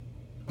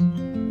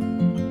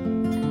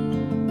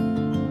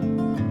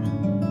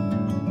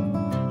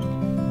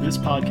This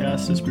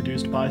podcast is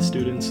produced by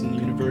students in the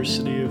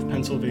University of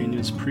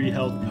Pennsylvania's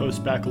pre-health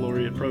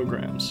post-baccalaureate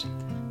programs.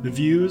 The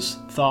views,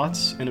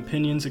 thoughts, and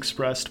opinions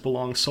expressed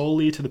belong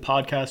solely to the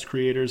podcast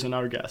creators and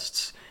our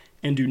guests,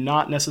 and do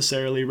not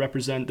necessarily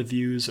represent the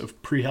views of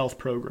pre-health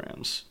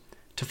programs.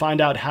 To find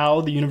out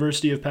how the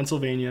University of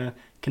Pennsylvania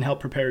can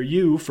help prepare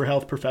you for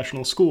health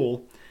professional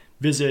school,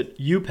 visit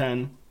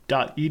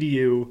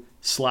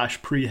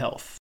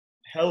upenn.edu/prehealth.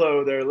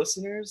 Hello there,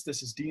 listeners.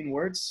 This is Dean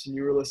Wirtz, and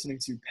you are listening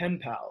to Pen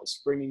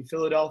Pals, bringing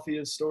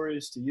Philadelphia's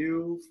stories to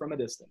you from a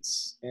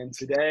distance. And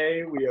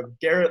today we have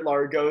Garrett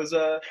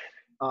Largoza,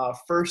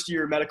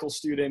 first-year medical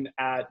student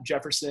at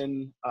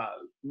Jefferson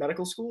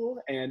Medical School.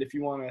 And if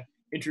you want to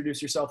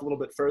introduce yourself a little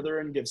bit further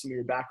and give some of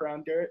your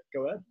background, Garrett,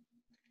 go ahead.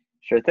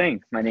 Sure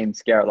thing. My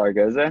name's Garrett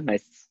Largoza.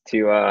 Nice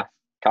to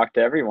talk to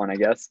everyone, I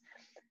guess.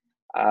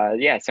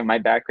 So my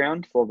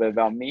background, a little bit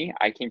about me.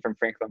 I came from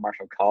Franklin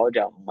Marshall College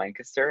out in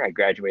Lancaster. I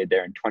graduated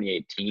there in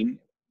 2018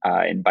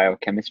 in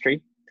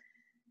biochemistry.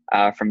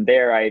 From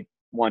there, I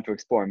want to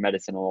explore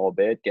medicine a little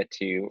bit, get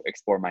to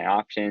explore my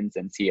options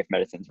and see if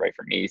medicine's right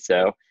for me.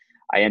 So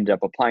I ended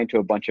up applying to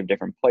a bunch of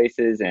different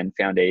places and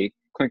found a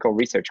clinical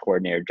research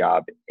coordinator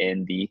job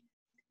in the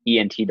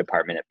ENT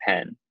department at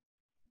Penn.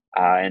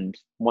 And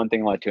one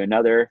thing led to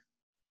another.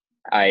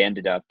 I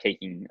ended up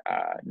taking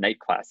night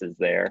classes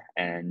there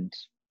and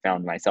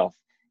found myself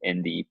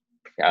in the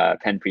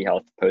Penn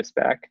Pre-Health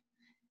post-bac,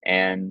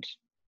 and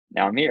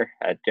now I'm here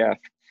at Jeff.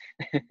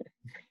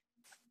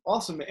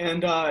 Awesome.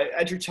 And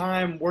at your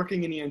time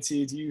working in ENT,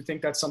 do you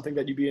think that's something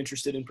that you'd be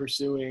interested in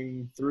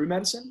pursuing through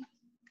medicine?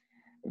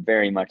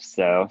 Very much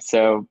so.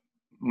 So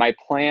my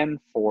plan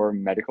for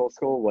medical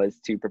school was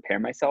to prepare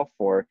myself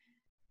for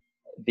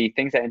the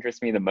things that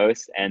interest me the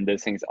most, and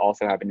those things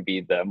also happen to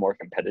be the more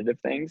competitive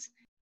things,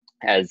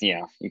 as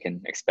you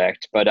can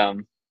expect. But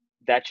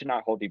that should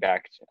not hold you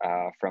back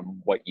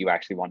from what you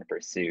actually want to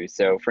pursue.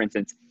 So for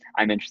instance,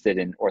 I'm interested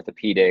in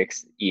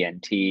orthopedics,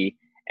 ENT,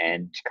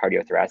 and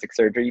cardiothoracic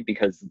surgery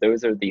because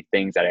those are the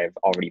things that I've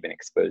already been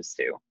exposed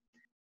to.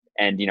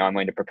 And, I'm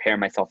going to prepare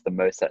myself the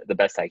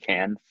best I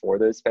can for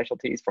those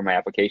specialties for my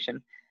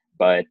application.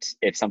 But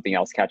if something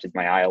else catches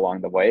my eye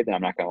along the way, then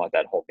I'm not going to let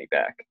that hold me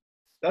back.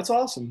 That's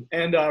awesome.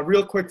 And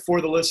real quick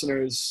for the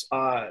listeners,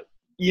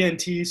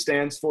 ENT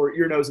stands for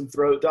ear, nose, and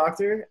throat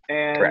doctor.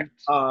 And correct.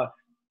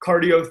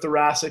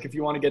 Cardiothoracic, if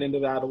you want to get into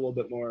that a little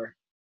bit more.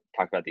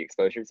 Talk about the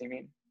exposures, you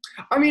mean?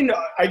 I mean,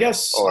 I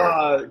guess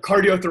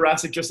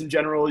cardiothoracic just in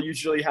general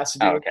usually has to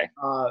do with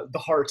the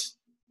heart.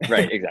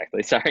 Right,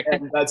 exactly. Sorry.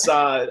 And that's,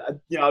 I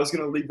was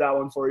going to leave that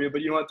one for you,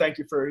 but you know what? Thank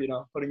you for,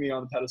 putting me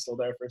on the pedestal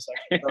there for a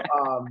second.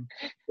 So,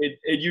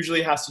 it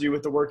usually has to do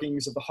with the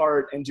workings of the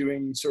heart and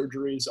doing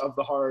surgeries of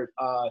the heart.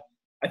 I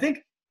think,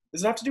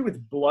 does it have to do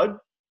with blood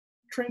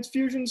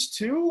transfusions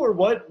too, or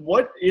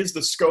what is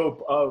the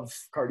scope of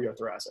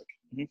cardiothoracic?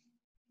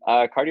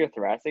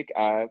 Cardiothoracic,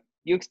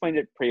 you explained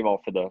it pretty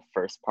well for the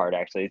first part,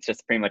 actually. It's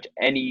just pretty much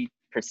any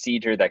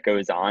procedure that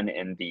goes on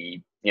in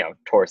the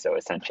torso,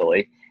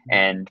 essentially.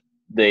 And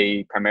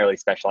they primarily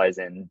specialize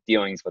in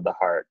dealings with the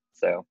heart.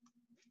 So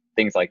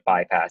things like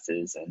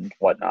bypasses and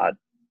whatnot,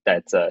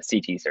 that's a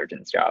CT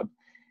surgeon's job.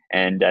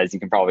 And as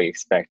you can probably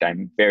expect,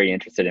 I'm very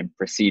interested in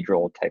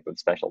procedural type of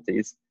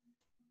specialties.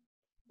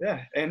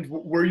 Yeah. And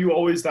were you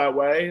always that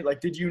way? Like,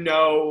 did you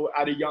know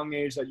at a young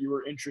age that you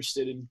were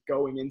interested in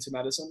going into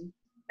medicine?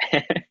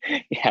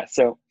 Yeah.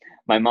 So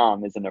my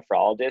mom is a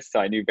nephrologist. So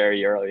I knew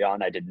very early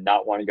on, I did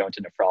not want to go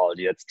into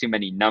nephrology. That's too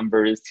many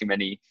numbers, too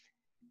many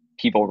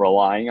people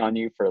relying on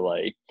you for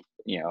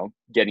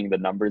getting the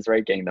numbers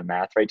right, getting the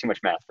math right, too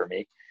much math for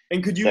me.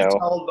 And could you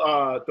tell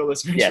the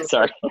listeners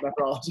sorry. what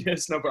nephrology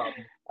is? No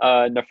problem.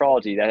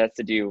 Nephrology, that has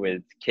to do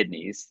with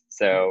kidneys.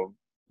 So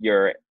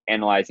you're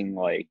analyzing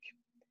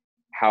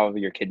how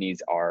your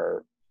kidneys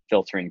are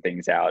filtering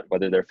things out,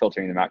 whether they're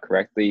filtering them out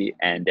correctly,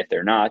 and if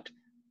they're not,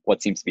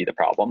 what seems to be the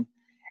problem.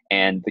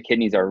 And the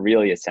kidneys are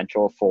really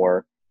essential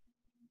for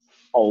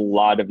a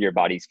lot of your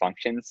body's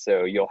functions.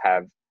 So you'll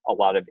have a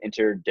lot of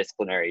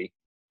interdisciplinary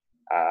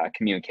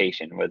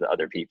communication with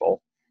other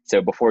people. So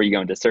before you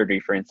go into surgery,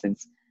 for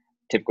instance,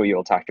 typically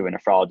you'll talk to a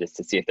nephrologist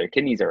to see if their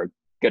kidneys are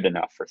good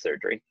enough for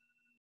surgery.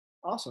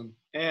 Awesome.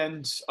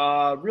 And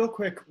real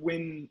quick,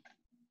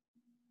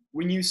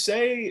 when you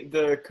say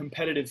the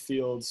competitive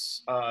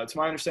fields, to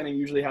my understanding,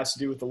 usually has to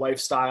do with the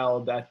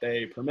lifestyle that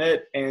they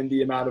permit and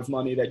the amount of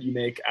money that you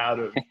make out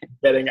of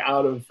getting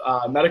out of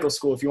medical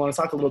school. If you want to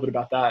talk a little bit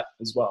about that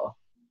as well.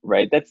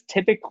 Right. That's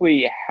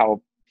typically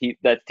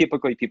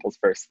people's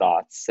first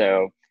thoughts.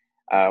 So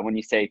when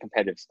you say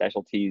competitive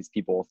specialties,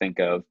 people will think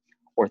of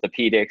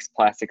orthopedics,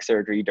 plastic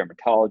surgery,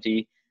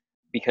 dermatology,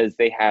 because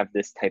they have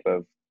this type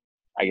of,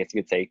 I guess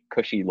you could say,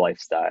 cushy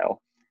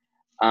lifestyle.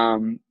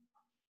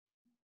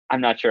 I'm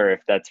not sure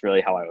if that's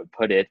really how I would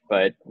put it,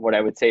 but what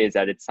I would say is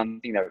that it's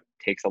something that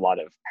takes a lot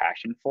of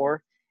passion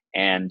for.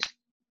 And,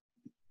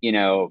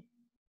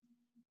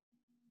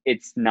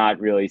 it's not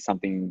really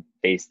something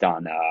based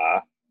on,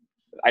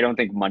 I don't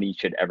think money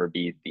should ever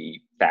be the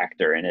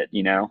factor in it,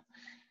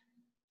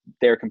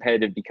 they're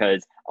competitive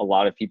because a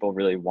lot of people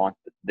really want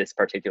this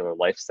particular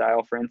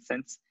lifestyle, for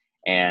instance.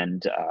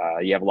 And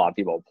you have a lot of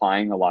people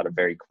applying, a lot of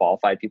very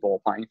qualified people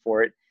applying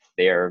for it.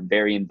 They are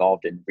very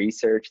involved in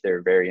research.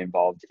 They're very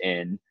involved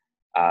in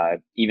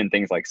even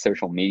things like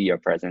social media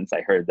presence.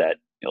 I heard that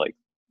like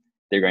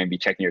they're going to be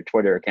checking your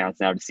Twitter accounts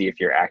now to see if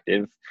you're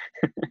active.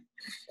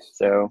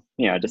 So,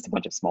 just a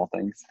bunch of small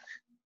things.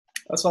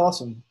 That's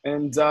awesome.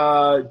 And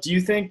do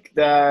you think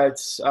that,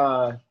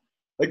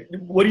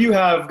 what do you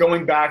have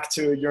going back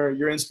to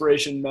your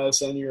inspiration in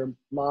medicine, your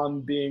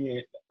mom being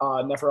in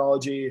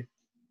nephrology?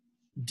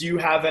 Do you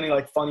have any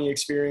like funny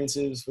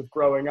experiences with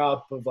growing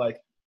up of like,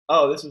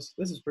 oh, this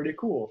is pretty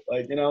cool.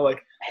 Like,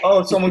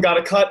 oh, someone got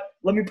a cut.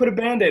 Let me put a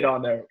Band-Aid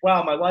on there.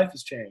 Wow, my life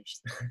has changed.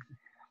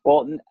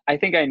 Well, I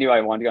think I knew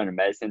I wanted to go into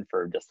medicine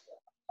for just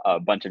a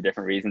bunch of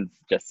different reasons.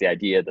 Just the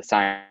idea, the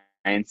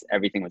science,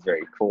 everything was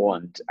very cool.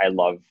 And I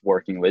love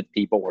working with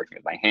people, working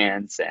with my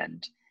hands,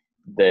 and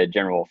the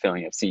general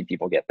feeling of seeing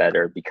people get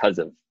better because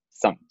of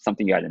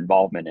something you had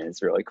involvement in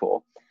is really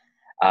cool.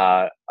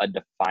 A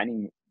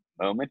defining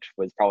moment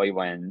was probably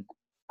when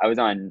I was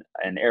on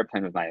an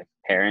airplane with my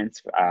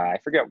parents. I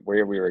forget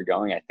where we were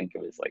going. I think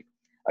it was like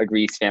a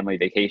Greece family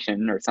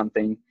vacation or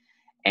something.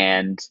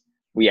 And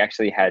we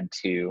actually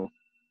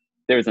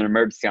there was an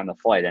emergency on the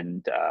flight,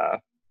 and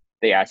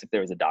they asked if there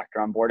was a doctor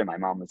on board, and my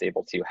mom was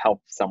able to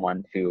help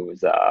someone who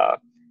was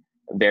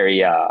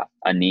very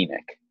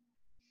anemic.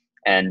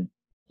 And,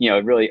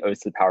 it really owes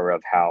to the power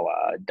of how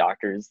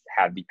doctors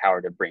have the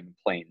power to bring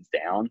planes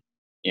down,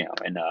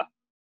 in a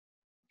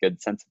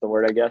good sense of the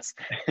word, I guess.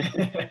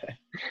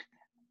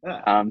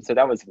 So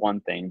that was one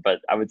thing,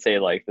 but I would say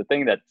like the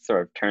thing that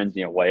sort of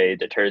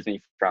deters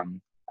me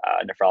from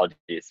nephrology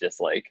is just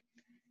like,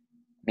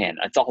 man,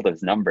 it's all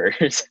those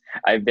numbers.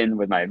 I've been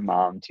with my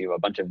mom to a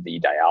bunch of the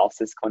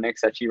dialysis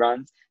clinics that she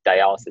runs.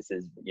 Dialysis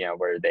is,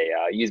 where they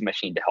use a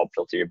machine to help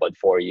filter your blood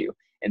for you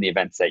in the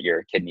events that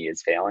your kidney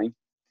is failing.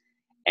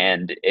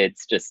 And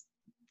it's just,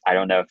 I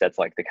don't know if that's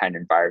like the kind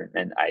of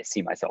environment I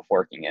see myself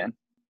working in.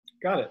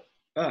 Got it.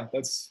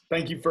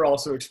 Thank you for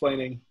also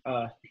explaining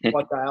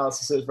what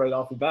dialysis is right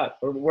off the bat.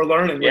 We're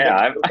learning.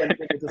 Yeah,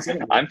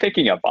 I'm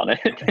picking up on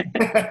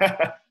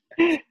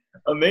it.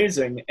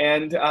 Amazing.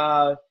 And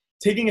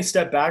taking a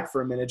step back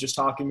for a minute, just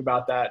talking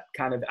about that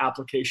kind of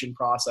application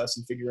process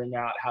and figuring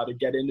out how to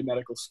get into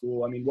medical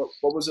school. I mean,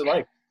 what was it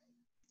like?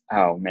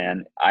 Oh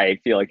man, I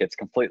feel like it's a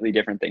completely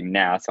different thing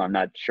now. So I'm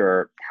not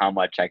sure how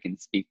much I can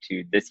speak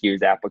to this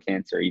year's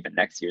applicants or even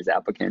next year's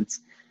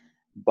applicants,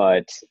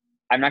 but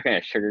I'm not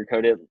going to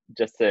sugarcoat it,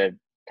 just to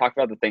talk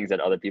about the things that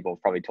other people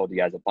have probably told you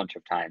guys a bunch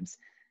of times.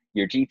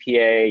 Your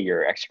GPA,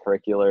 your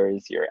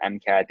extracurriculars, your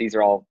MCAT, these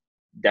are all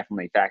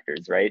definitely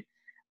factors, right?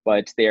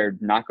 But they're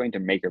not going to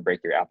make or break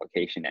your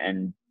application.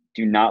 And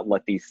do not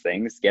let these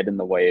things get in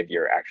the way of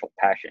your actual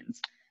passions.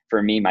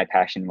 For me, my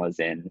passion was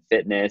in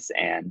fitness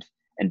and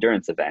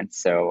endurance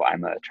events. So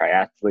I'm a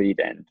triathlete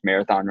and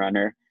marathon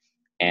runner.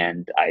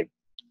 And I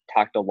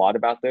talked a lot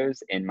about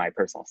those in my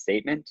personal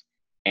statement.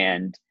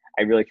 And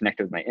I really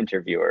connected with my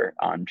interviewer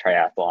on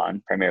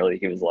triathlon. Primarily,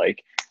 he was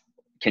like,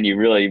 can you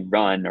really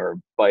run or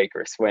bike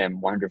or swim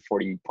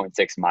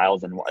 140.6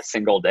 miles in a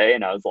single day?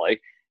 And I was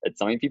like, it's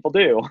something people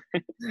do.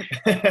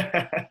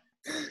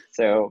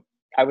 So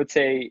I would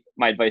say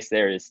my advice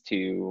there is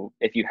to,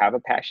 if you have a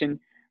passion,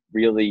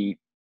 really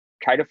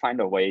try to find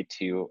a way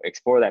to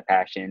explore that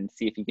passion,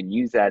 see if you can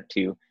use that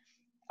to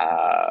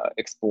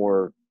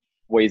explore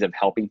ways of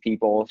helping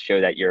people, show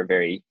that you're a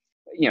very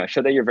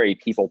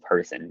people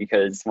person,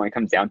 because when it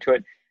comes down to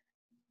it,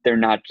 they're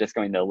not just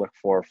going to look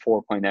for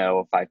 4.0,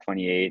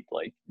 528,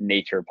 like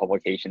Nature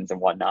publications and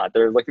whatnot.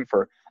 They're looking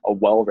for a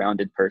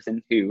well-rounded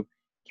person who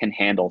can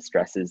handle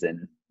stresses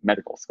in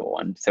medical school.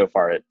 And so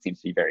far it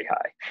seems to be very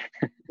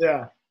high.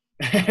 Yeah.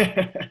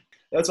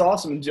 That's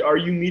awesome. Are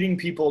you meeting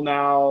people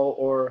now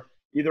or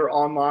either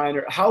online,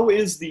 or how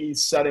is the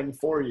setting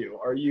for you?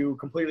 Are you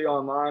completely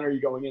online? Or are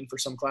you going in for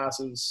some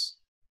classes?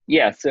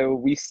 Yeah. So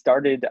we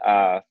started,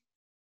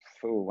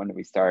 when did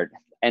we start?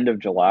 End of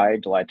July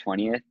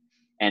 20th.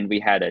 And we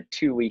had a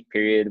 2-week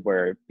period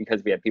where,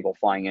 because we had people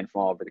flying in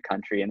from all over the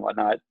country and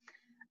whatnot,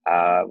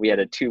 we had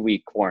a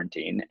 2-week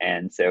quarantine.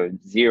 And so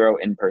 0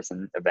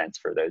 in-person events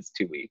for those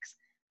 2 weeks.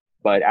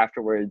 But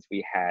afterwards,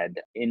 we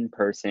had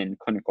in-person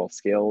clinical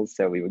skills.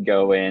 So we would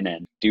go in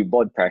and do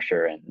blood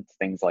pressure and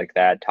things like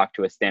that, talk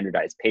to a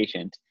standardized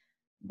patient,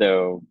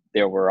 though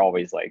there were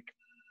always like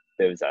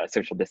those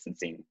social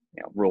distancing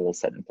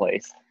rules set in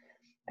place.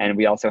 And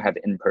we also have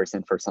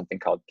in-person for something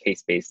called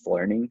case-based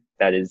learning.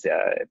 That is,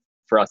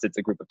 for us, it's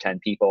a group of 10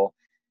 people,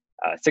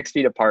 6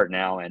 feet apart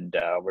now, and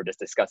we're just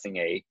discussing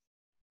a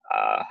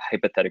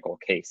hypothetical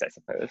case, I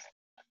suppose.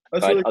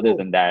 That's but really other cool.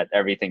 than that,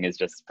 everything is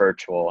just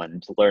virtual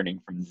and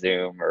learning from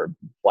Zoom or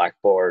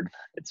Blackboard.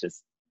 It's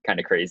just kind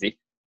of crazy.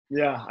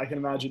 Yeah, I can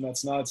imagine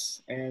that's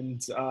nuts.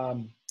 And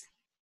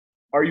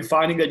are you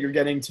finding that you're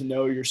getting to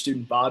know your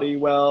student body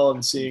well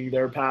and seeing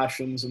their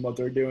passions and what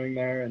they're doing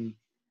there? And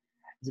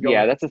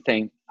yeah, that's the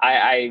thing.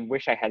 I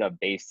wish I had a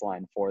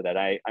baseline for that.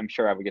 I'm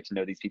sure I would get to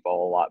know these people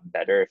a lot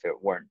better if it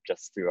weren't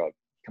just through a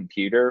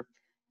computer,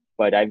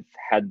 but I've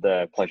had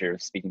the pleasure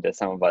of speaking to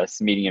some of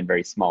us, meeting in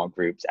very small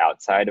groups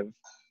outside of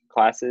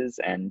classes,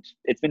 and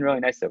it's been really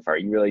nice so far.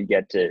 You really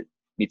get to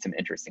meet some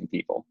interesting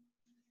people.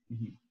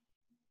 Mhm.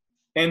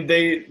 And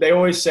they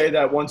always say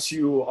that once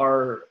you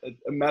are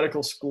a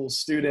medical school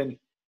student,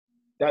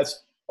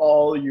 that's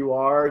all you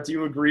are. Do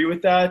you agree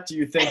with that? Do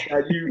you think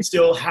that you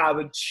still have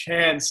a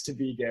chance to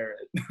be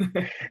Garrett?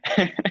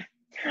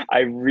 I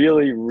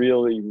really,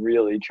 really,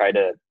 really try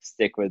to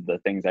stick with the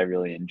things I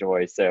really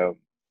enjoy. So,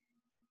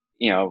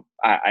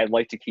 I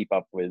like to keep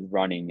up with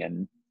running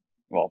and,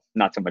 well,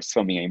 not so much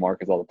swimming anymore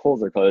because all the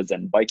pools are closed,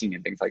 and biking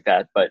and things like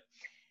that. But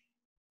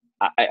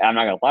I'm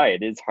not gonna lie,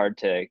 it is hard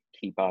to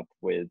keep up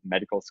with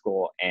medical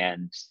school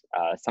and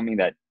something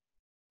that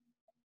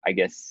I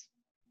guess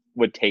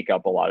would take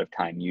up a lot of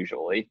time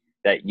usually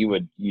that you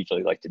would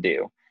usually like to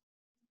do.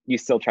 You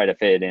still try to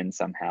fit it in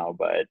somehow,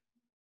 but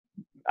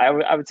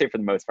I would say for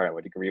the most part, I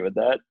would agree with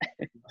that.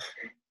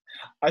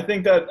 I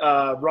think that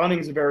running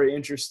is a very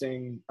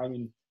interesting,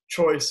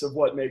 choice of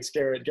what makes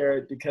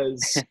Garrett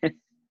because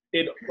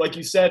it, like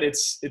you said,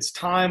 it's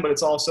time, but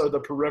it's also the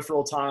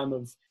peripheral time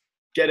of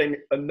getting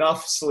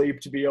enough sleep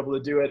to be able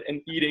to do it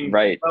and eating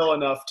Right. well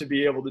enough to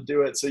be able to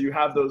do it. So you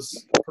have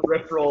those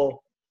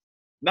peripheral,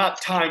 not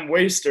time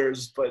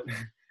wasters, but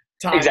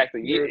time.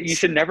 Exactly. You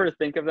should never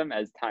think of them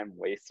as time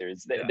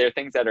wasters. Yeah. They're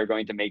things that are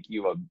going to make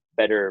you a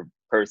better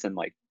person,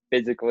 like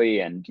physically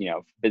and,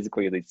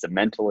 physically leads to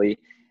mentally.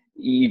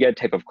 You get a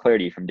type of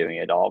clarity from doing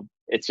it all.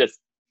 It's just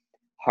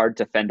hard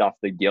to fend off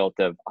the guilt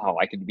of, oh,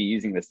 I could be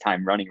using this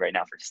time running right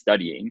now for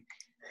studying.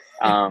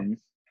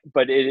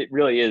 But it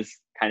really is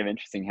kind of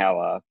interesting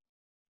how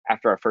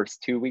after our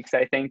first 2 weeks,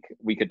 I think,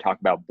 we could talk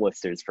about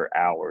blisters for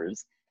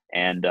hours.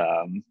 And,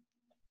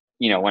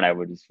 when I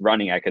was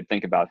running, I could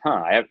think about,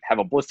 I have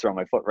a blister on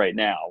my foot right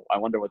now. I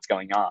wonder what's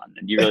going on.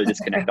 And you really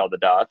just connect all the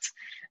dots.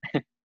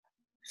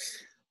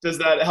 Does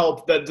that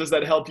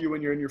help you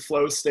when you're in your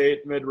flow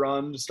state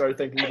mid-run to start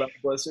thinking about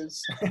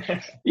blisters?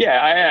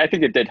 Yeah, I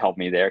think it did help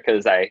me there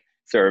because I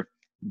sort of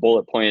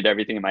bullet pointed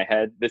everything in my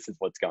head. This is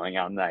what's going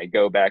on. And I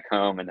go back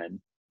home and then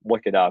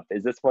look it up.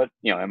 Is this what,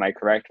 am I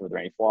correct? Were there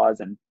any flaws?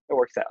 And it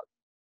works out.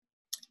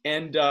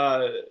 And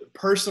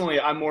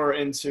personally, I'm more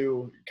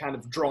into kind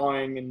of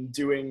drawing and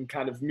doing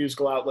kind of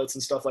musical outlets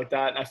and stuff like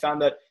that. And I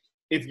found that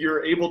if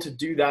you're able to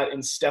do that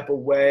and step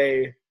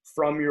away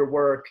from your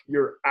work,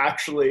 you're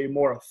actually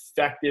more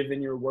effective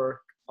in your work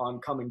on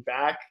coming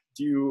back.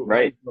 Do you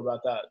feel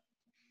about that?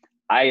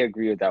 I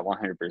agree with that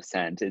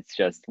 100%. It's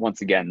just,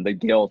 once again, the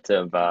guilt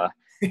of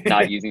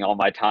not using all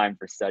my time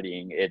for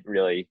studying. It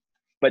really,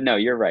 but no,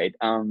 you're right.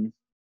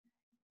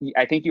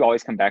 I think you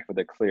always come back with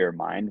a clearer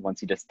mind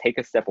once you just take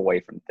a step away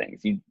from things.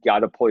 You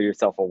got to pull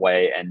yourself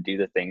away and do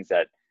the things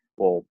that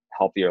will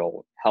help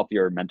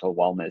your mental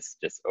wellness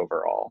just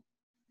overall.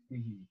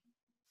 Mm-hmm.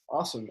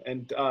 Awesome.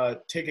 And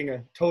taking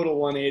a total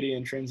 180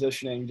 and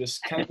transitioning,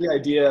 just kind of the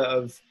idea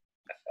of,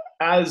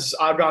 as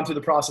I've gone through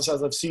the process,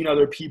 as I've seen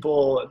other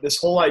people, this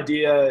whole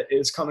idea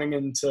is coming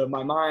into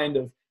my mind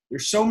of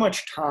there's so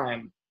much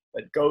time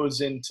that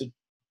goes into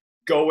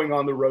going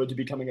on the road to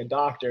becoming a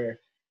doctor.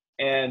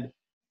 And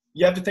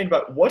you have to think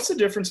about what's the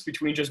difference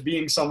between just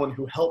being someone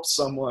who helps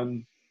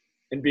someone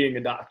and being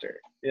a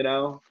doctor,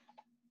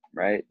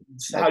 Right.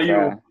 How do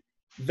you,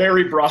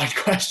 very broad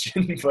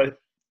question, but.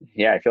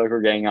 Yeah, I feel like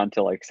we're getting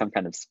onto like some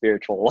kind of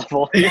spiritual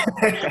level here.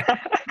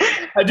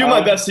 I do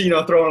my best to,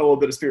 throw in a little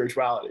bit of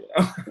spirituality.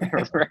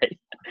 Right.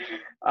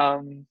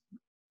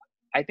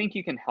 I think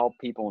you can help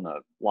people in a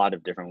lot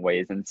of different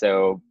ways. And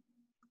so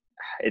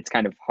it's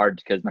kind of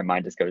hard because my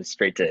mind just goes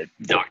straight to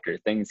doctor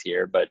things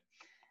here. But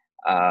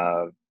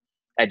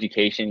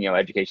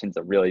education's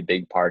a really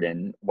big part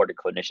in what a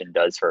clinician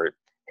does for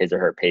his or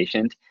her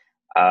patient.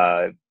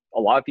 A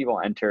lot of people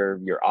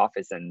enter your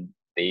office and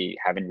they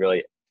haven't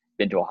really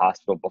been to a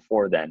hospital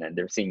before then, and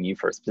they're seeing you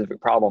for a specific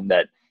problem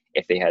that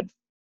if they had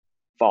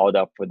followed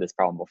up with this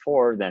problem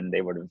before, then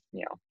they would have,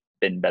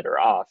 been better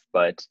off.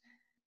 But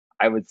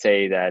I would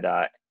say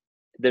that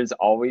there's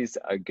always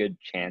a good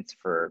chance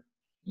for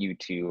you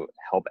to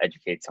help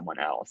educate someone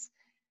else.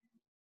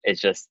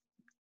 It's just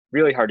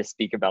really hard to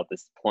speak about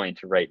this point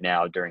right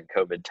now during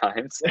COVID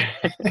times.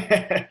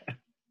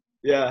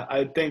 Yeah,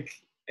 I think,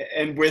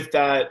 and with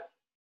that,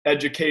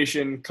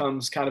 education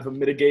comes kind of a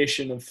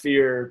mitigation of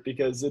fear,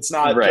 because it's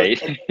not right.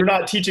 You're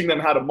not teaching them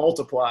how to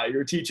multiply.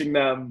 You're teaching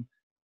them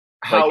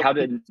how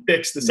to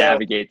fix the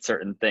navigate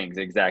certain things.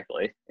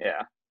 Exactly.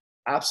 Yeah,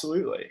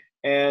 absolutely.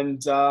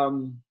 And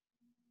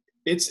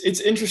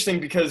it's interesting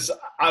because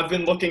I've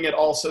been looking at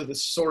also the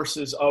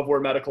sources of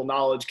where medical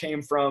knowledge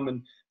came from,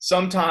 and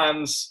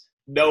sometimes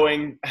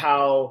knowing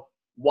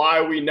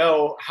why we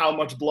know how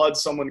much blood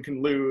someone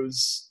can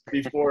lose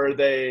before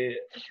they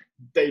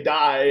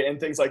die and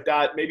things like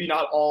that. Maybe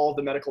not all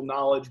the medical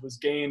knowledge was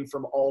gained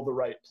from all the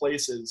right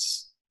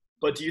places,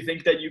 but do you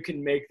think that you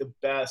can make the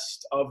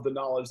best of the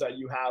knowledge that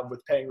you have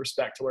with paying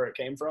respect to where it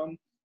came from?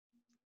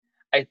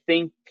 I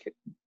think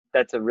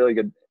that's a really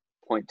good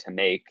point to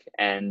make.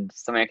 And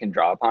something I can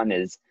draw upon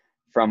is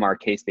from our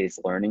case-based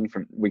learning,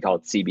 we call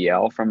it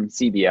CBL. From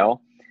CBL,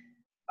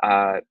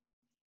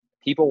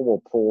 people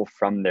will pull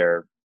from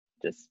their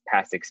just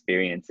past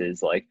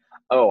experiences, like,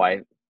 oh,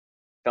 I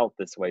felt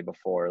this way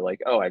before, like,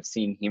 oh, I've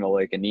seen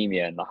hemolytic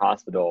anemia in the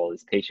hospital,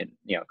 this patient,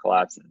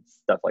 collapse and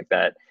stuff like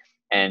that.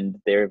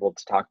 And they're able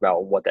to talk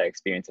about what that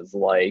experience was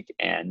like.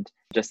 And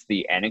just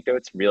the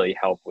anecdotes really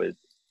help with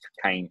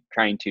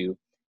trying to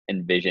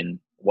envision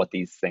what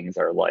these things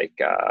are like,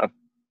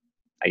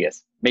 I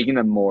guess, making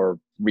them more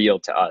real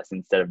to us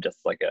instead of just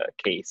like a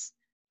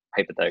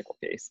hypothetical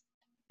case.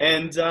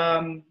 And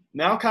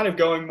now kind of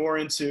going more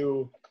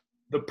into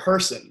the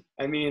person.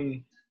 I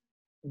mean,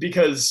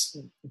 because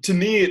to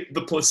me,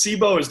 the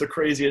placebo is the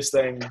craziest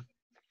thing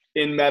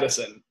in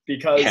medicine,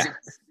 because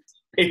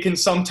it can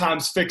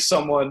sometimes fix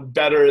someone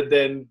better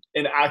than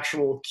an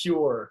actual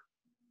cure,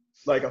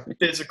 like a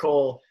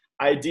physical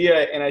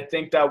idea. And I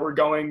think that we're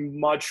going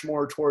much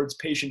more towards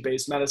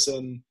patient-based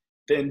medicine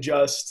than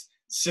just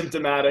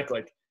symptomatic,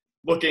 like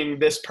looking,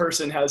 this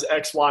person has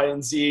X, Y,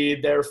 and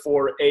Z,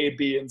 therefore A,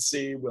 B, and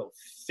C will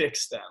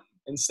fix them,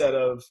 instead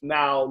of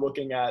now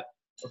looking at,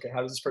 okay,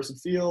 how does this person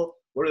feel?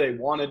 What do they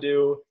want to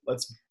do?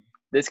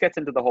 This gets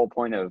into the whole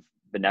point of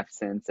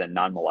beneficence and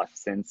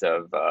non-maleficence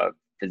of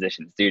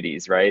physicians'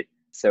 duties, right?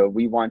 So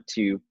we want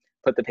to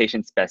put the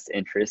patient's best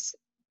interests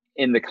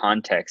in the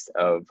context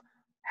of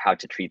how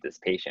to treat this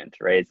patient,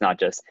 right? It's not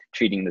just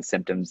treating the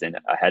symptoms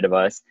ahead of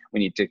us. We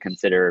need to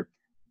consider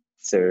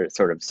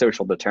sort of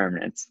social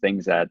determinants,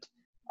 things that,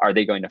 are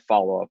they going to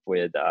follow up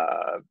with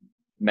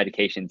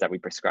medications that we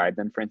prescribe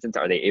them, for instance?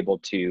 Are they able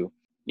to,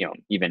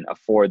 even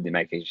afford the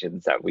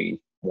medications that we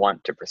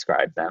want to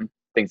prescribe them?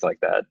 Things like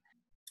that.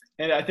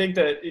 And I think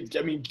that,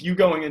 you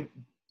going in,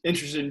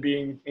 interested in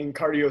being in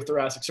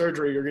cardiothoracic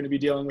surgery, you're going to be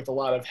dealing with a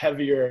lot of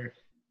heavier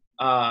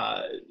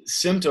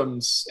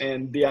symptoms,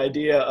 and the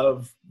idea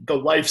of the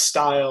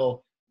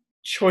lifestyle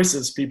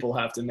choices people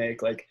have to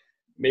make. Like,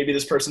 maybe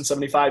this person's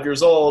 75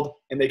 years old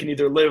and they can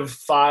either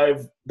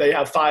they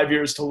have 5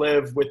 years to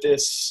live with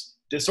this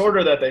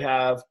disorder that they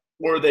have,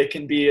 or they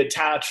can be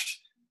attached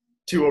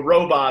to a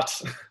robot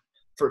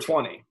for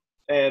 20.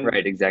 And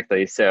right,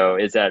 exactly. So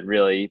is that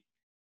really,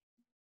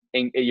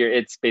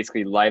 it's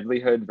basically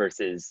livelihood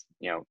versus,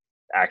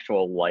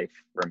 actual life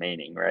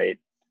remaining, right?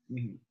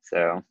 Mm-hmm.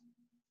 So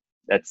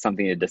that's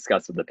something to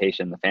discuss with the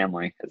patient and the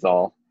family is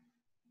all.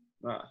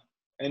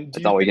 And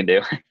that's all we can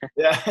do.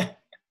 Yeah.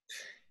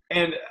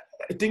 And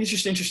I think it's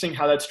just interesting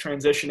how that's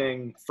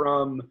transitioning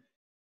from,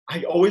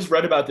 I always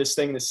read about this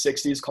thing in the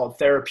 60s called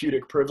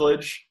therapeutic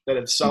privilege, that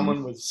if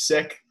someone was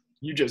sick,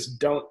 you just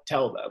don't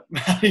tell them.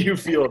 How do you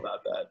feel about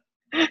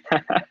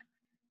that?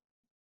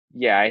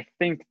 Yeah, I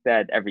think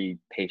that every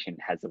patient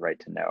has the right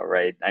to know,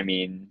 right? I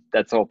mean,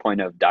 that's the whole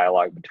point of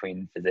dialogue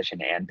between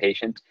physician and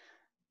patient.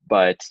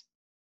 But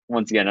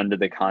once again, under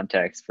the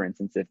context, for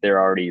instance, if they're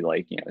already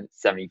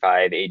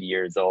 75, 80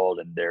 years old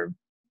and they're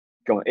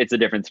going, it's a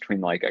difference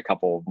between like a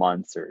couple of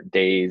months or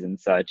days and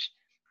such.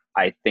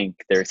 I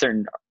think there are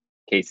certain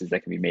cases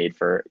that can be made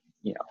for,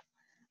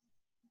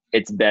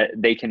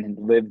 they can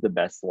live the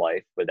best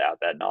life without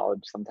that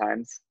knowledge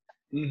sometimes.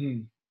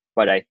 Mm-hmm.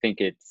 But I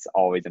think it's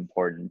always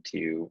important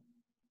to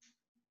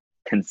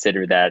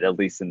consider that, at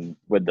least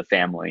with the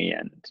family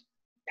and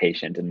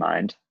patient in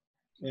mind.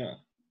 Yeah.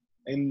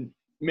 And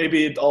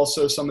maybe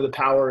also some of the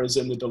power is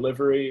in the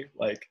delivery,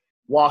 like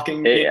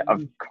walking in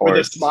with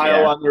a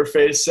smile on your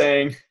face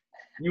saying,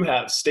 you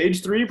have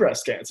stage 3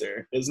 breast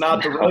cancer, is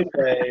not the right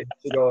way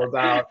to go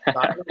about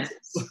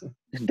diagnosis.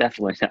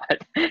 Definitely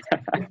not.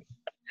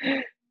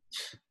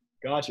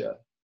 Gotcha.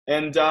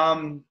 And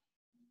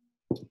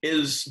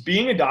is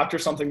being a doctor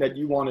something that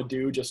you want to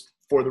do just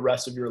for the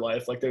rest of your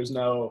life? Like, there's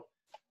no,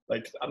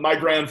 like, my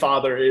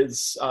grandfather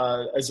is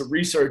as a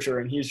researcher,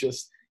 and he's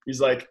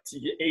like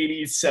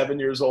 87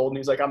 years old, and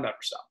he's like, I'm never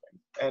stopping.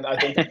 And I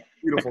think that's a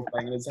beautiful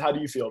thing. How do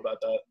you feel about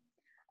that?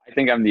 I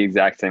think I'm the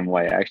exact same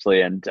way,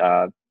 actually. And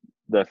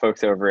the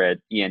folks over at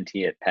ENT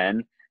at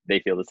Penn, they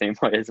feel the same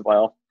way as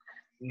well.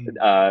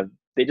 Mm-hmm.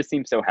 They just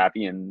seem so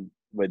happy and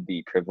with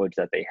the privilege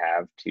that they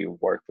have to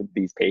work with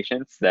these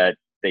patients that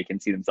they can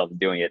see themselves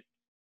doing it,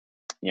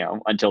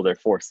 until they're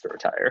forced to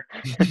retire.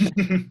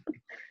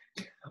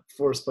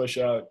 Forced push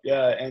out.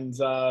 Yeah. And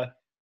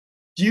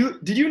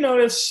did you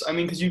notice,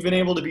 because you've been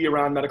able to be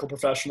around medical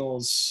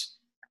professionals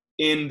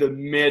in the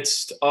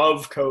midst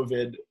of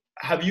COVID,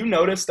 have you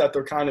noticed that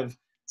they're kind of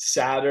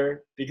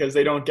sadder because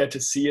they don't get to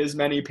see as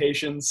many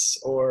patients,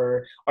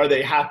 or are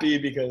they happy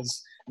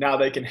because now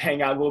they can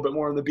hang out a little bit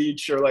more on the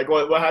beach, or like,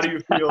 how do you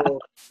feel?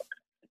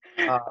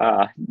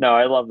 No,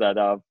 I love that.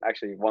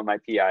 Actually, one of my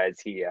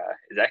PIs, he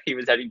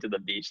was heading to the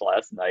beach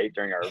last night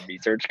during our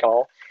research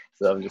call,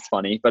 so that was just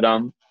funny. But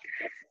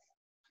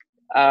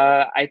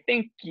I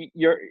think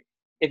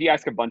if you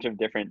ask a bunch of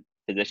different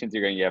physicians,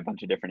 you're going to get a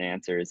bunch of different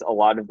answers. A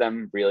lot of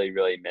them really,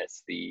 really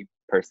miss the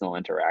personal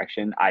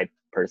interaction. I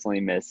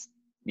personally miss,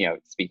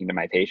 speaking to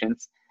my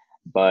patients,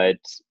 but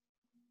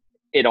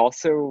it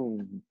also,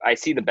 I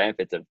see the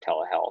benefits of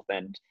telehealth,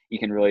 and you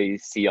can really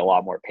see a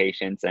lot more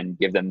patients and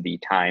give them the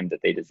time that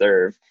they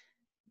deserve.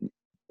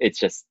 It's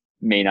just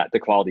the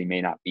quality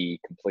may not be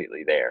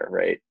completely there,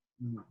 right?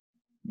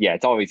 yeah,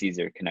 it's always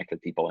easier to connect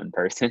with people in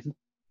person.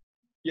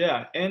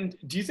 Yeah. And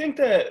do you think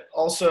that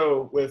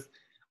also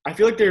I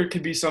feel like there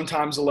could be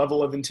sometimes a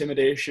level of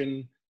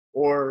intimidation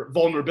or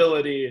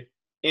vulnerability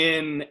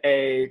in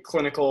a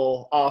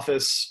clinical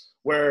office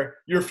where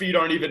your feet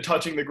aren't even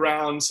touching the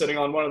ground, sitting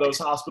on one of those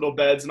hospital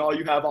beds, and all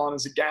you have on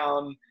is a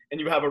gown,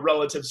 and you have a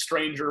relative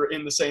stranger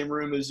in the same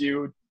room as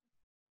you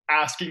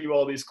asking you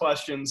all these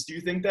questions. Do you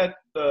think that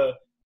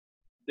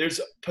there's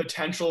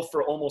potential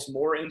for almost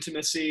more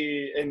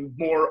intimacy and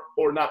more,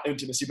 or not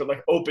intimacy, but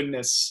like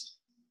openness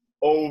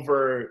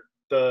over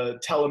the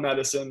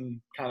telemedicine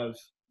kind of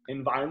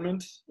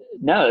environment?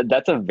 No,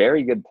 that's a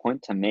very good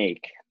point to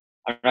make.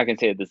 I'm not going to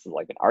say that this is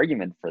like an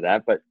argument for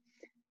that, but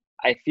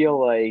I feel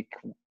like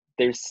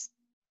there's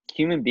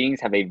human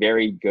beings have a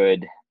very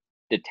good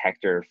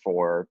detector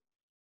for,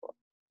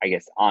 I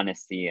guess,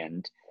 honesty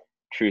and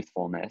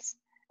truthfulness.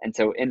 And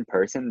so in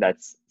person,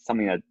 that's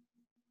something that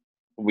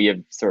we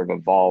have sort of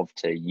evolved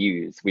to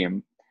use.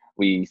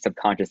 We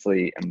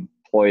subconsciously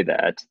employ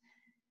that.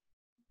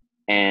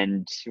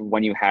 And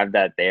when you have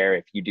that there,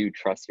 if you do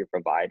trust your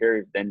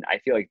provider, then I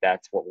feel like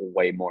that's what will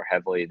weigh more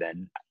heavily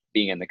than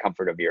being in the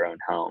comfort of your own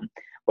home.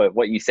 But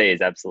what you say is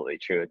absolutely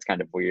true. It's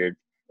kind of weird.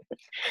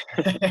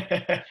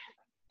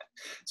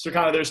 So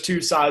kind of there's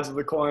two sides of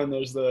the coin.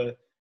 There's the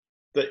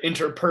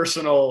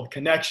interpersonal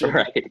connection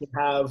that Right. you can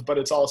have, but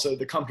it's also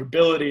the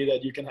comfortability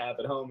that you can have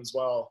at home as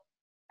well.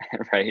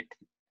 Right.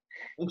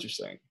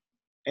 Interesting.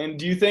 And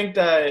do you think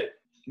that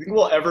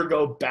we'll ever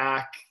go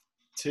back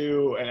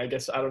to, and I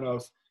guess I don't know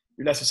if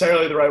you're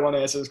necessarily the right one to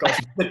answer this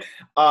question,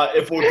 but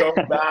if we'll go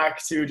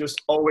back to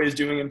just always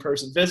doing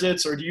in-person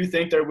visits, or do you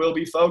think there will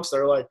be folks that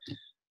are like,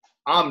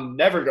 I'm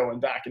never going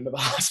back into the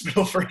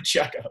hospital for a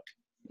checkup?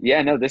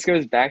 Yeah, no, this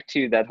goes back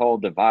to that whole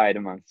divide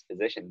amongst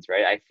physicians,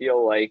 right? I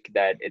feel like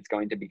that it's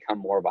going to become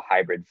more of a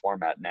hybrid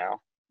format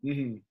now.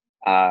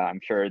 Mm-hmm. I'm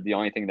sure the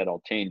only thing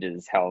that'll change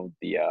is how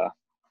the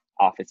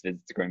office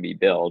visits are going to be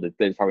billed.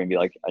 There's probably going to be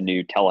like a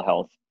new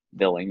telehealth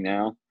billing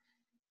now.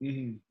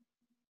 Mm-hmm.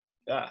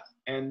 Yeah.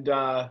 And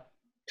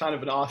kind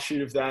of an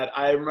offshoot of that,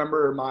 I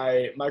remember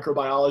my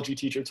microbiology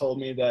teacher told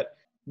me that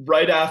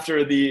right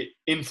after the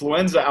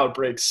influenza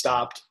outbreak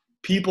stopped,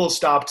 people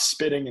stopped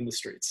spitting in the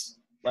streets.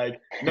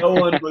 Like no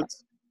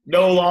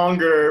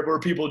longer were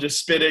people just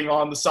spitting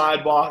on the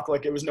sidewalk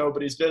like it was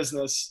nobody's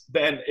business.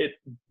 Then it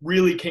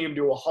really came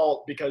to a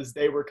halt because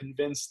they were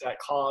convinced that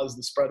caused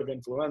the spread of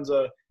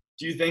influenza.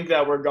 Do you think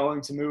that we're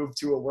going to move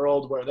to a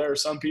world where there are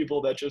some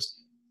people that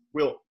just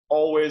will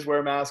always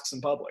wear masks in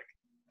public?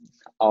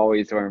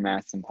 Always wear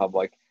masks in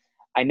public.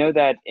 I know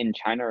that in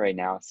China right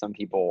now, some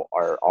people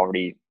are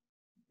already,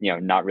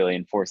 not really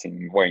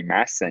enforcing wearing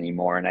masks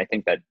anymore. And I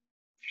think that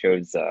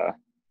shows a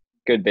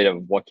good bit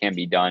of what can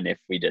be done if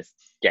we just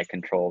get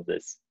control of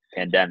this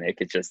pandemic.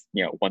 It's just,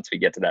 once we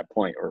get to that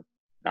point or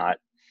not,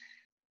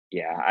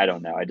 yeah, I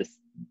don't know. I just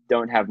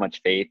don't have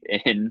much faith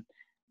in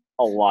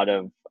a lot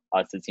of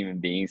us as human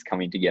beings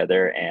coming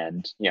together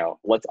and,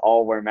 let's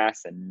all wear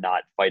masks and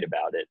not fight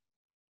about it.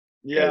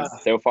 Yeah.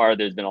 Because so far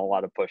there's been a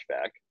lot of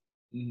pushback.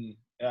 Mm-hmm.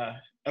 Yeah.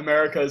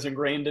 America is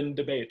ingrained in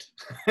debate.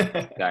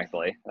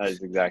 Exactly. That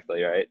is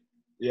exactly right.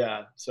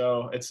 Yeah.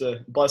 So it's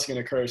a blessing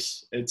and a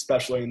curse,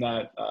 especially in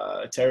that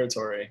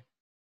territory.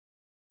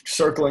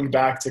 Circling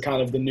back to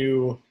kind of the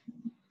new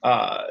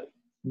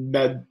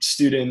med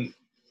student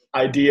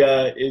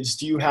idea is,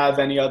 do you have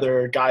any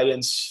other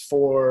guidance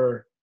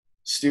for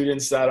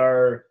students that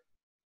are,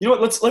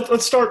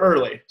 let's start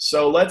early.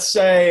 So let's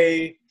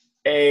say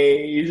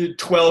a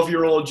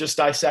 12-year-old just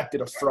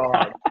dissected a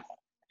frog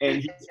and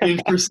he's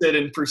interested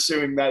in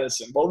pursuing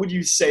medicine. What would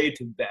you say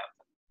to them?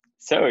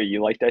 So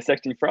you like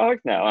dissecting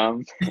frogs now?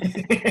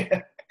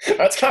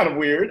 That's kind of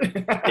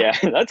weird. Yeah,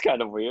 that's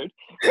kind of weird.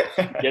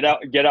 Get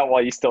out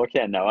while you still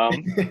can. Now,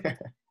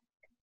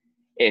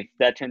 if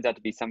that turns out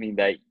to be something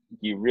that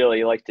you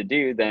really like to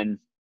do, then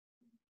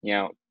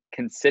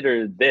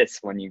consider this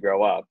when you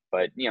grow up.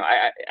 But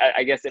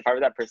I guess if I were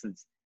that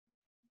person's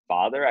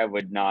father, I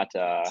would not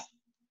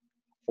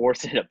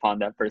force it upon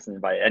that person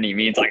by any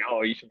means. Like,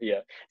 oh, you should be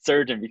a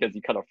surgeon because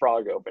you cut a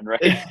frog open,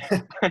 right?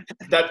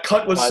 That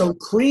cut was so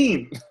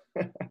clean.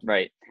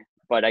 Right.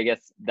 But I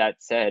guess that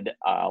said,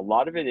 a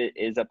lot of it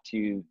is up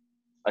to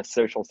a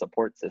social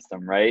support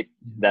system, right?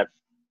 That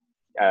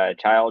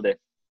child, if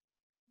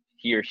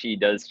he or she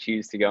does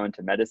choose to go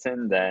into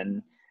medicine,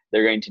 then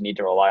they're going to need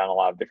to rely on a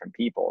lot of different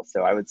people.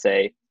 So I would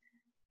say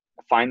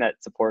find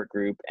that support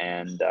group,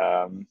 and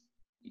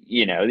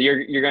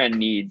you're going to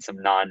need some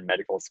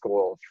non-medical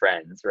school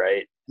friends,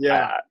 right?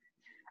 Yeah.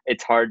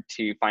 It's hard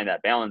to find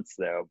that balance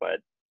though, but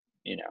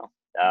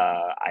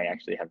I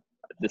actually have,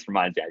 this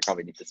reminds me, I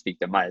probably need to speak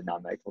to my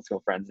non-medical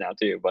school friends now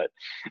too, but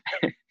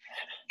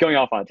going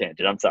off on a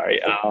tangent, I'm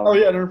sorry. Oh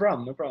yeah, no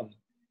problem.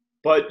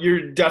 But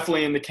you're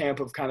definitely in the camp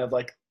of kind of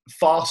like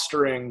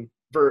fostering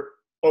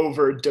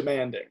over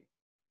demanding.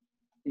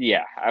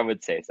 Yeah, I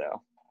would say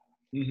so.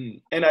 Mm-hmm.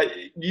 And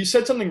you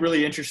said something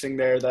really interesting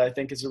there that I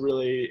think is a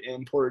really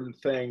important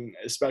thing,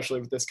 especially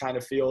with this kind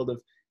of field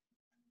of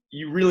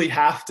you really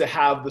have to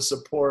have the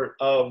support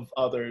of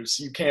others.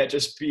 You can't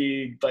just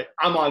be like,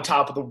 I'm on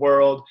top of the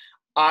world.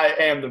 I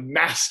am the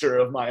master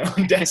of my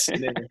own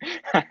destiny.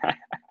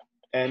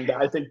 And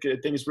I think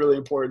it's really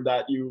important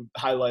that you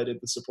highlighted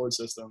the support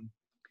system.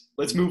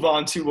 Let's move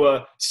on to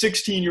a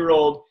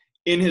 16-year-old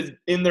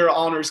in their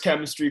honors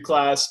chemistry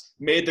class,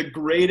 made the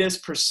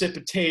greatest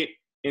precipitate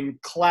in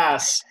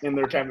class in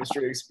their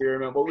chemistry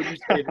experiment. What would you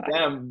say to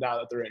them now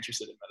that they're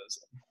interested in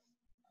medicine?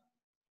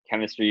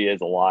 Chemistry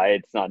is a lie.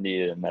 It's not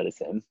needed in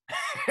medicine.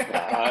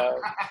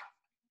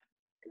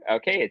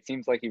 Okay, it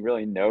seems like you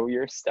really know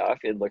your stuff.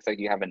 It looks like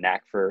you have a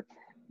knack for,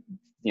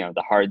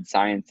 the hard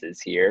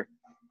sciences here.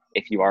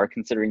 If you are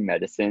considering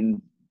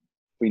medicine,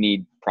 we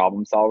need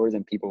problem solvers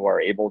and people who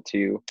are able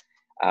to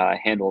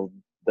handle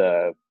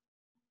the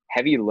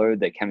heavy load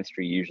that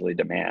chemistry usually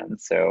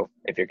demands. So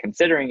if you're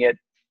considering it,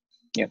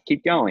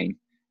 keep going.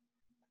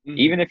 Mm-hmm.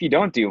 Even if you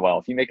don't do well,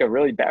 if you make a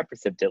really bad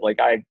precipitate, like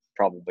I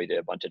probably did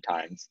a bunch of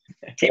times,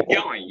 keep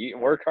going. You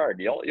work hard.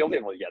 You'll be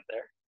able to get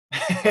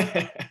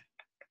there.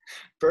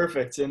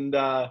 Perfect. And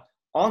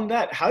on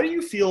that, how do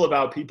you feel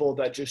about people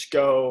that just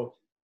go,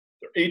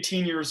 they're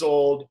 18 years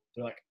old,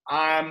 they're like,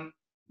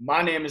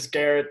 my name is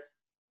Garrett,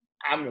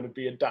 I'm going to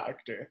be a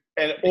doctor.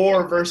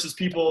 Or versus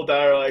people that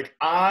are like,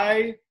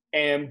 I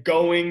am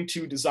going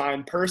to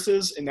design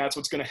purses and that's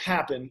what's going to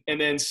happen.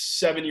 And then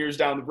 7 years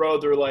down the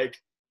road, they're like,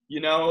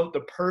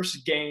 the purse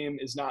game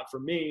is not for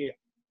me.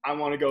 I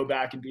want to go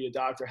back and be a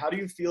doctor. How do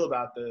you feel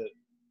about the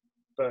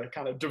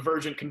kind of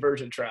divergent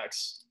convergent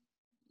tracks?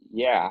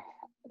 Yeah,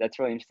 that's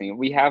really interesting.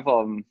 We have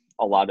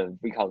a lot of,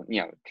 we call them,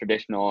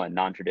 traditional and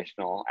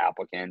non-traditional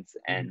applicants.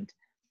 And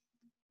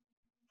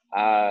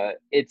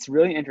it's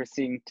really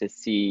interesting to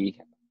see.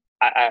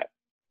 I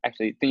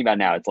actually think about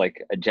now, it's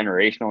like a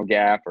generational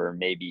gap, or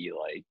maybe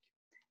like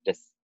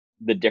just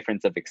the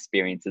difference of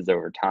experiences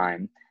over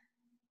time.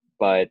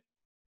 But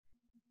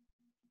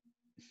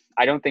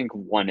I don't think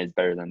one is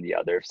better than the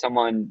other. If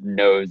someone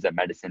knows that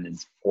medicine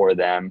is for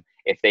them,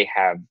 if they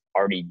have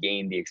already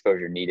gained the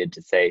exposure needed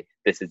to say,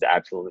 this is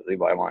absolutely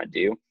what I want to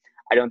do,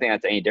 I don't think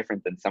that's any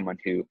different than someone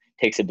who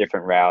takes a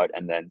different route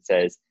and then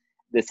says,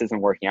 this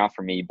isn't working out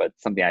for me, but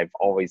something I've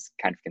always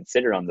kind of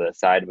considered on the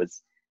side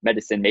was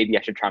medicine. Maybe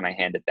I should try my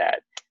hand at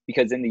that.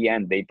 Because in the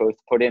end, they both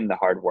put in the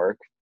hard work.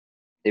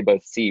 They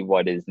both see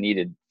what is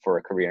needed for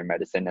a career in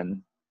medicine.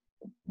 And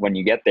when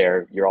you get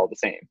there, you're all the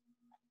same.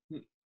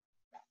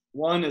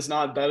 One is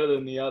not better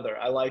than the other.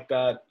 I like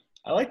that.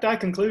 I like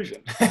that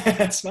conclusion.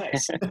 That's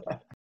nice.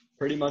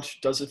 Pretty much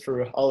does it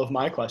for all of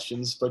my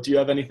questions. But do you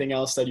have anything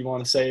else that you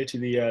want to say to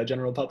the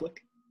general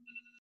public?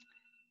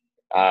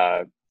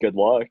 Good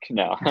luck.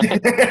 No.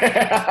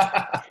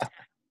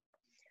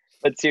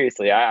 But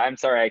seriously, I'm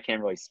sorry I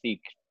can't really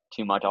speak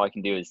too much. All I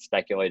can do is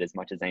speculate as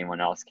much as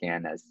anyone else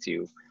can as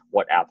to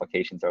what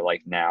applications are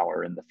like now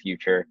or in the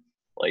future.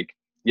 Like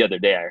the other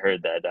day, I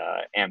heard that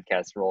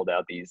AMCAS rolled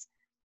out these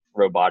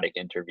robotic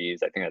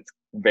interviews. I think that's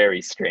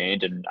very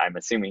strange, and I'm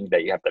assuming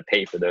that you have to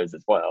pay for those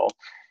as well.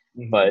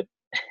 Mm-hmm. But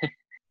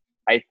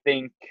I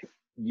think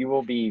you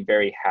will be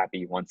very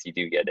happy once you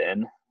do get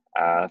in.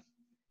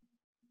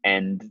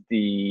 And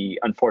the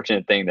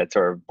unfortunate thing that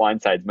sort of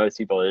blindsides most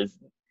people is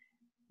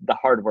the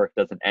hard work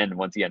doesn't end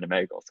once you get into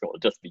medical school.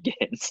 It just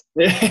begins.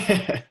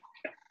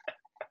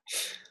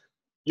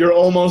 You're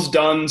almost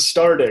done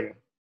starting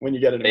when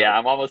you get into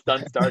I'm almost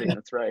done starting.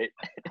 That's right.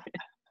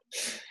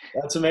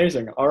 That's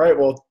amazing. All right.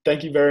 Well,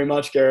 thank you very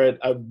much, Garrett.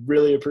 I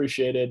really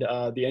appreciated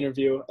the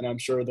interview, and I'm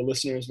sure the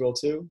listeners will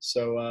too.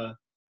 So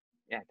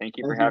thank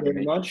you for having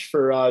me. Thank you very much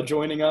for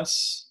joining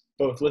us,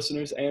 both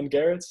listeners and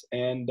Garrett,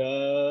 and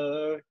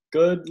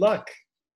good luck.